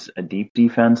has a deep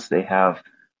defense. They have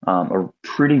a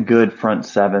pretty good front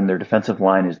seven. Their defensive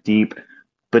line is deep,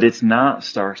 but it's not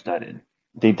star-studded.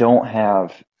 They don't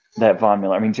have that Von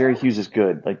Miller. I mean, Jerry Hughes is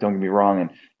good. Like, don't get me wrong,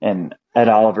 and Ed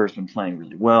Oliver's been playing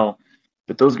really well,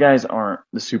 but those guys aren't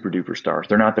the super duper stars.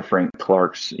 They're not the Frank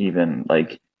Clarks even.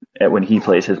 Like when he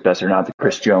plays his best, they're not the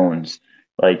Chris Jones.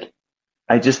 Like,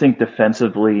 I just think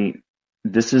defensively,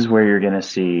 this is where you're going to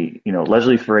see,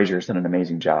 Leslie Frazier's done an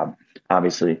amazing job,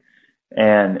 obviously.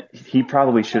 And he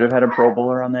probably should have had a Pro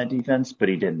Bowler on that defense, but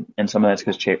he didn't. And some of that's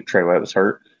because Trey White was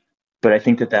hurt. But I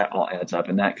think that all adds up,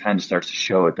 and that kind of starts to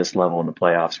show at this level in the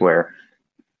playoffs where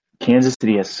Kansas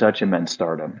City has such immense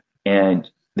stardom, and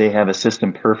they have a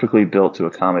system perfectly built to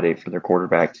accommodate for their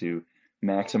quarterback to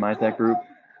maximize that group.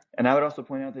 And I would also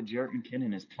point out that Jarrett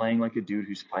McKinnon is playing like a dude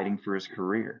who's fighting for his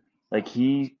career. Like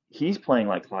he's playing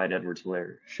like Clyde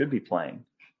Edwards-Helaire should be playing.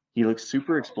 He looks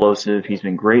super explosive. He's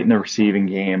been great in the receiving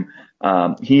game.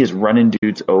 He is running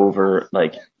dudes over.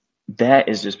 Like that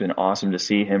has just been awesome to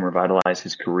see him revitalize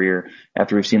his career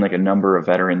after we've seen like a number of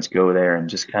veterans go there and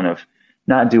just kind of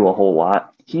not do a whole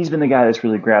lot. He's been the guy that's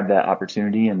really grabbed that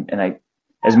opportunity. And I,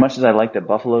 as much as I like that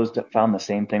Buffalo's found the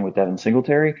same thing with Devin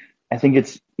Singletary, I think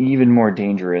it's even more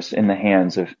dangerous in the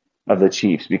hands of the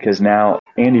Chiefs because now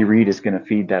Andy Reid is going to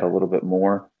feed that a little bit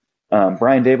more.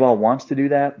 Brian Daboll wants to do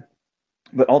that,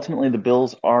 but ultimately the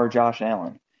Bills are Josh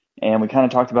Allen. And we kind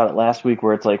of talked about it last week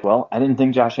where it's like, well, I didn't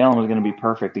think Josh Allen was going to be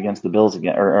perfect against the Bills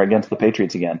again or against the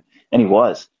Patriots again. And he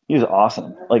was. He was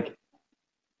awesome. Like,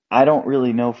 I don't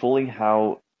really know fully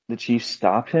how the Chiefs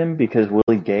stopped him because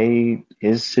Willie Gay,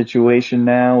 his situation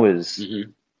now is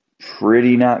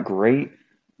pretty not great.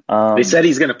 They said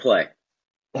he's going to play.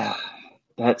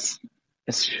 That's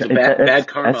bad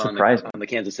karma on the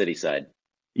Kansas City side.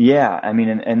 Yeah, I mean,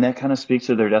 and that kind of speaks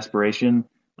to their desperation.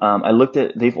 I looked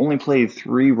at, they've only played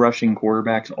 3 rushing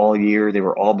quarterbacks all year. They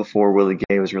were all before Willie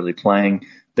Gay was really playing.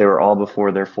 They were all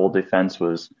before their full defense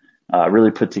was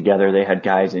really put together. They had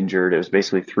guys injured. It was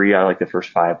basically 3 out of like the first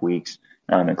 5 weeks,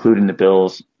 including the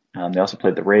Bills. They also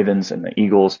played the Ravens and the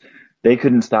Eagles. They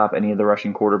couldn't stop any of the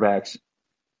rushing quarterbacks.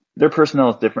 Their personnel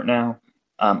is different now.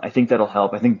 I think that'll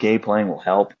help. I think Gay playing will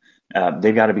help.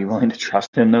 They've got to be willing to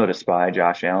trust him, though, to spy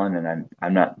Josh Allen, and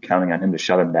I'm not counting on him to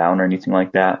shut him down or anything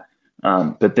like that.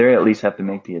 But they at least have to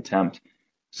make the attempt.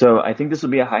 So I think this will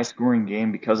be a high-scoring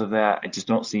game because of that. I just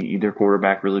don't see either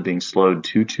quarterback really being slowed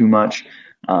too much.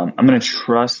 I'm going to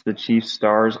trust the Chiefs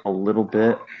stars a little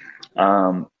bit.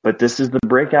 But this is the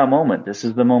breakout moment. This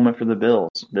is the moment for the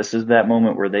Bills. This is that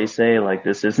moment where they say, like,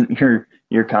 this isn't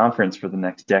your conference for the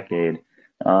next decade.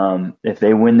 If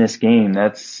they win this game,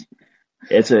 it's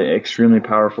an extremely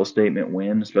powerful statement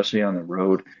win, especially on the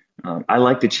road. I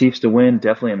like the Chiefs to win.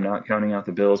 Definitely I'm not counting out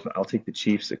the Bills, but I'll take the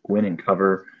Chiefs to win and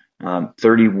cover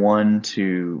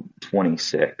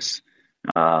 31-26.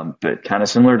 But kind of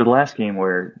similar to the last game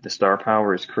where the star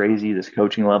power is crazy, this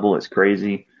coaching level is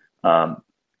crazy. So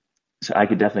I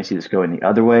could definitely see this going the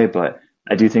other way, but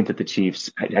I do think that the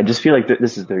Chiefs, I just feel like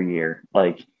this is their year.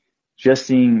 Like just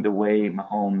seeing the way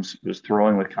Mahomes was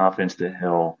throwing with confidence to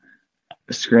Hill,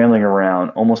 scrambling around,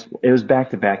 almost it was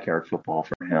back to backyard football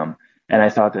for him. And I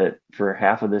thought that for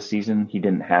half of this season, he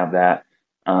didn't have that.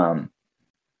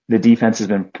 The defense has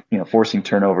been, forcing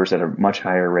turnovers at a much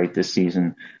higher rate this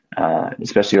season,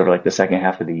 especially over like the second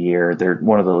half of the year. They're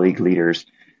one of the league leaders.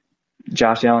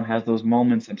 Josh Allen has those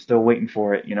moments. I'm still waiting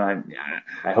for it.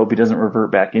 I hope he doesn't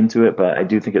revert back into it, but I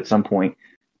do think at some point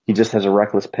he just has a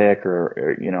reckless pick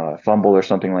or a fumble or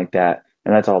something like that.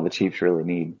 And that's all the Chiefs really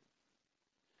need.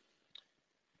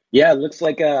 Yeah, it looks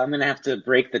like I'm going to have to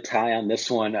break the tie on this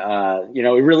one. It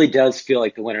really does feel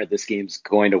like the winner of this game is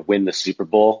going to win the Super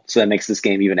Bowl. So that makes this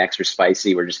game even extra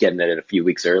spicy. We're just getting it a few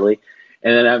weeks early.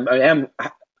 And then I am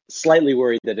slightly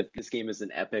worried that if this game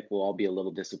isn't epic, we'll all be a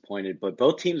little disappointed. But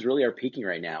both teams really are peaking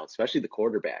right now, especially the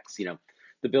quarterbacks.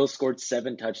 The Bills scored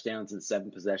 7 touchdowns in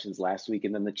 7 possessions last week,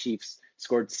 and then the Chiefs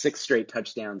scored 6 straight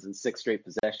touchdowns in 6 straight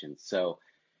possessions. So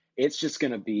it's just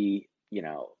going to be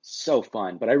so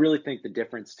fun. But I really think the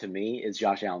difference to me is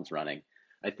Josh Allen's running.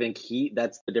 I think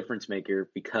that's the difference maker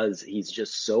because he's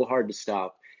just so hard to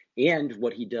stop. And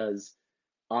what he does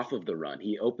off of the run.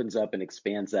 He opens up and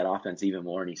expands that offense even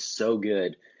more, and he's so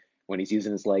good when he's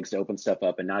using his legs to open stuff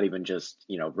up and not even just,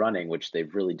 running, which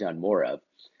they've really done more of.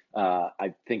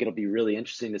 I think it'll be really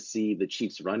interesting to see the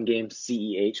Chiefs' run game,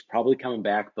 CEH, probably coming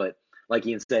back. But like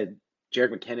Ian said,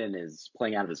 Jerick McKinnon is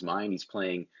playing out of his mind. He's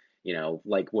playing,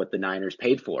 like what the Niners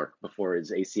paid for before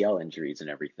his ACL injuries and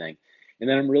everything. And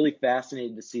then I'm really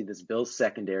fascinated to see this Bills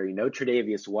secondary. No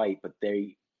Tre'Davious White, but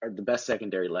they are the best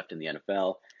secondary left in the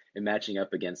NFL, and matching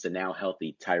up against a now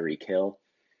healthy Tyreek Hill.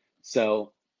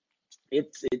 So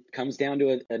it comes down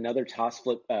to another toss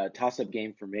up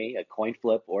game for me, a coin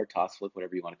flip or toss flip,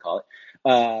 whatever you want to call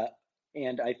it.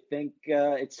 And I think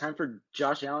it's time for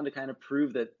Josh Allen to kind of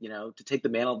prove that, to take the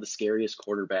mantle of the scariest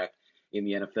quarterback in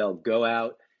the NFL, go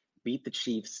out, beat the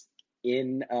Chiefs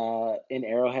in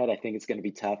Arrowhead. I think it's going to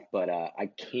be tough, but I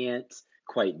can't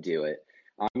quite do it.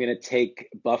 I'm going to take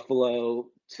Buffalo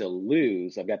to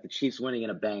lose. I've got the Chiefs winning in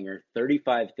a banger,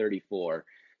 35-34.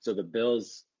 So the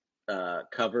Bills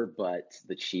cover, but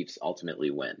the Chiefs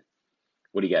ultimately win.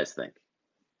 What do you guys think?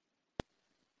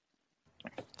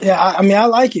 Yeah, I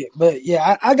like it, but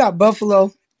yeah, I got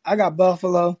Buffalo. I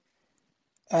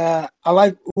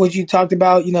like what you talked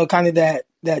about, kind of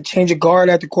that change of guard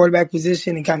at the quarterback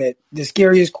position and kind of the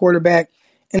scariest quarterback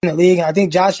in the league. And I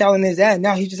think Josh Allen is that.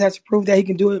 Now he just has to prove that he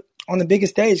can do it on the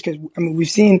biggest stage because, we've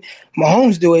seen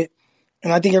Mahomes do it,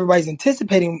 and I think everybody's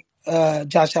anticipating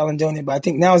Josh Allen doing it, but I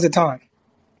think now is the time.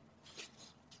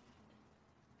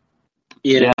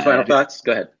 Ian, final thoughts?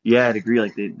 Go ahead. Yeah, I'd agree.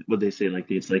 Like what they say,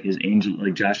 like it's like his angel,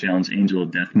 like Josh Allen's angel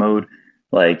of death mode.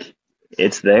 Like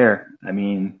it's there. I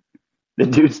mean, the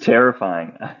dude's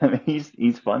terrifying. I mean,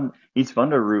 he's fun. He's fun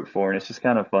to root for, and it's just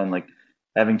kind of fun. Like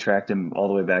having tracked him all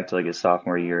the way back to like his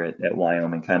sophomore year at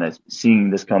Wyoming, kind of seeing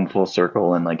this come full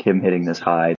circle and like him hitting this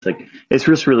high. It's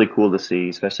just really cool to see,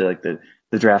 especially like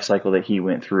the draft cycle that he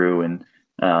went through, and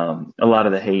a lot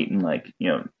of the hate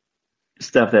and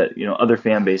stuff that other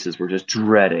fan bases were just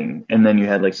dreading, and then you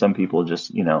had like some people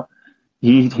just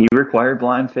he required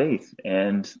blind faith,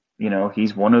 and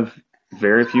he's one of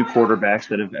very few quarterbacks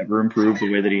that have ever improved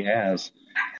the way that he has,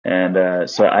 and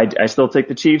so I still take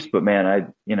the Chiefs, but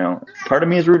man, part of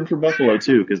me is rooting for Buffalo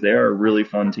too because they are a really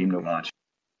fun team to watch.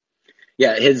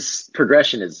 Yeah, his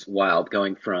progression is wild,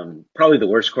 going from probably the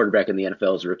worst quarterback in the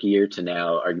NFL's rookie year to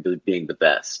now arguably being the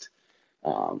best.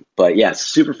 But yeah,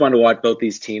 super fun to watch both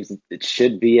these teams. It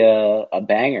should be a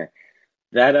banger.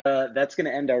 That's going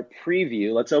to end our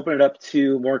preview. Let's open it up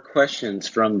to more questions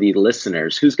from the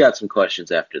listeners. Who's got some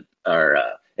questions after our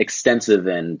extensive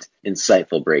and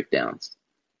insightful breakdowns?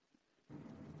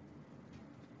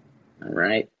 All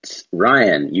right,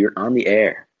 Ryan, you're on the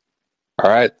air. All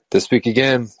right, this week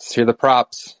again, let's hear the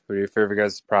props. What are your favorite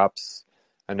guys' props?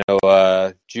 I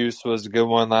know Juice was a good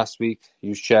one last week.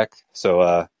 Use check.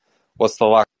 So what's the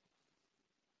lock?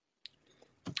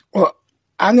 Well,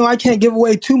 I know I can't give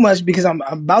away too much because I'm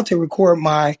about to record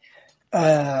my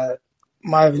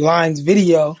Lions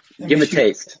video. Give him a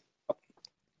taste.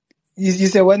 You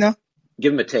said what now?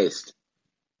 Give him a taste.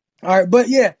 All right, but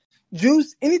yeah,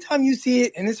 Juice, anytime you see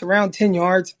it and it's around 10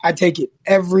 yards, I take it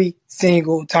every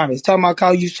single time. It's talking about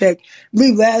Kyle Juszczyk. I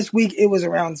believe last week it was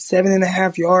around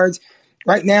 7.5 yards.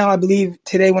 Right now, I believe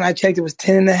today when I checked, it was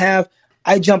 10.5.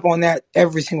 I jump on that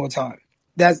every single time.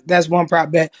 That's one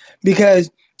prop bet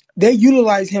because they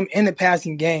utilize him in the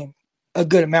passing game a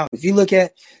good amount. If you look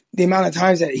at the amount of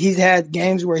times that he's had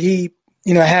games where he,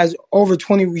 has over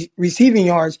 20 receiving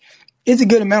yards, it's a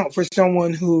good amount for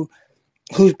someone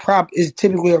whose prop is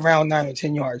typically around 9 or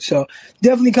 10 yards. So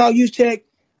definitely Kyle Juszczyk.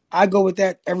 I go with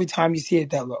that every time you see it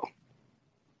that low.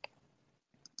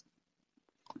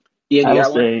 Yeah, I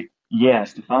will say, yeah,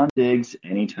 Stephon Diggs,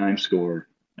 anytime score.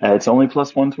 It's only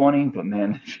plus 120, but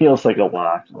man, it feels like a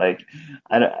lock. Like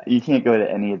you can't go to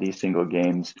any of these single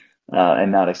games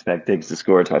and not expect Diggs to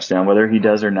score a touchdown, whether he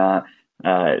does or not.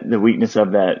 The weakness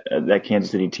of that Kansas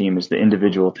City team is the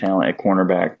individual talent at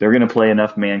cornerback. They're going to play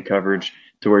enough man coverage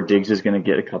to where Diggs is going to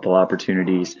get a couple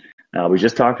opportunities. We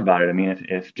just talked about it. I mean,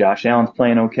 if Josh Allen's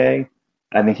playing okay,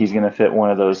 I think he's going to fit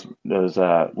one of those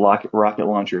rocket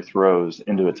launcher throws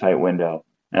into a tight window,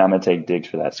 and I'm going to take Diggs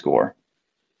for that score.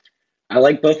 I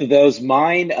like both of those.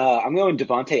 Mine, I'm going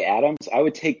Devontae Adams. I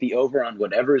would take the over on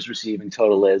whatever his receiving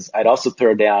total is. I'd also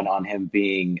throw down on him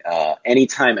being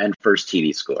anytime and first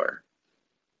TD scorer.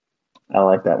 I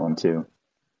like that one too.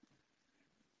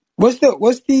 What's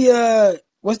the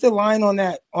line on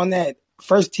that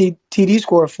first TD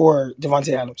score for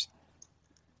Devontae Adams?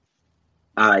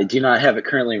 I do not have it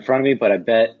currently in front of me, but I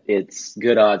bet it's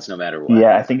good odds no matter what.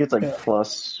 Yeah, I think it's like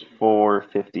plus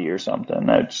 450 or something.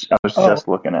 I was just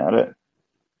looking at it.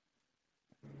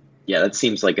 Yeah, that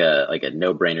seems like a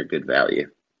no-brainer good value.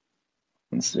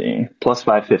 Let's see. Plus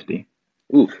 550.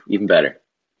 Ooh, even better.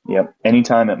 Yep.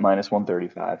 Anytime at minus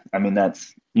 135. I mean,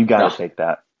 you got to Oh, take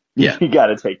that. yeah, You got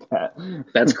to take that.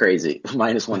 that's crazy.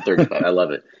 Minus 135. I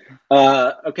love it.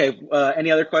 Okay,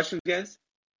 any other questions, guys?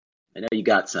 I know you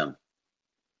got some.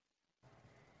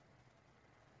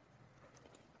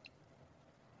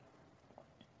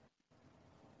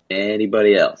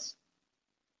 Anybody else?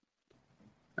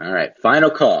 All right,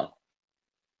 final call.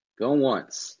 Going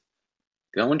once,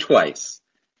 going twice.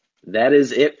 That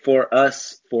is it for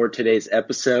us for today's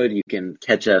episode. You can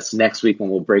catch us next week when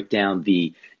we'll break down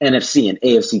the NFC and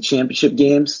AFC championship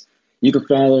games. You can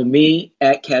follow me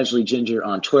at Casually Ginger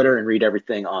on Twitter and read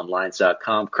everything on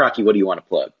lines.com. Crocky, what do you want to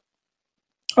plug?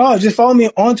 Oh, just follow me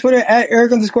on Twitter at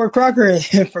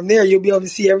Eric_Crocker. And from there, you'll be able to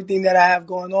see everything that I have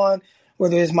going on,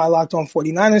 whether it's my Locked On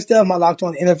 49ers stuff, my Locked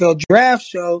On NFL Draft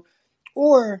show,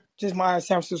 or just my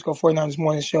San Francisco 49ers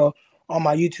morning show on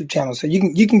my YouTube channel. So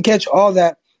you can catch all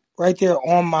that right there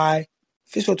on my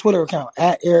official Twitter account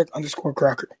at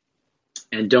Eric_Crocker.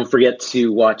 And don't forget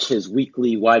to watch his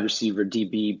weekly wide receiver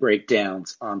DB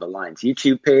breakdowns on the Lines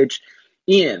YouTube page.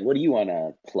 Ian, what do you want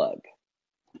to plug?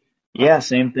 Yeah,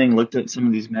 same thing. Looked at some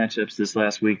of these matchups this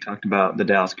last week. Talked about the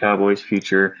Dallas Cowboys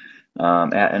future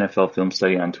at NFL Film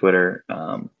Study on Twitter.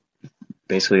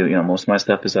 Basically, most of my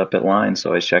stuff is up at Line,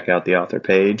 so I check out the author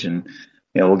page, and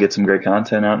we'll get some great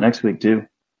content out next week too.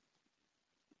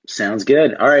 Sounds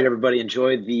good. All right, everybody,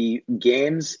 enjoy the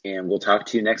games, and we'll talk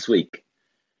to you next week.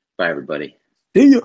 Bye, everybody. See ya.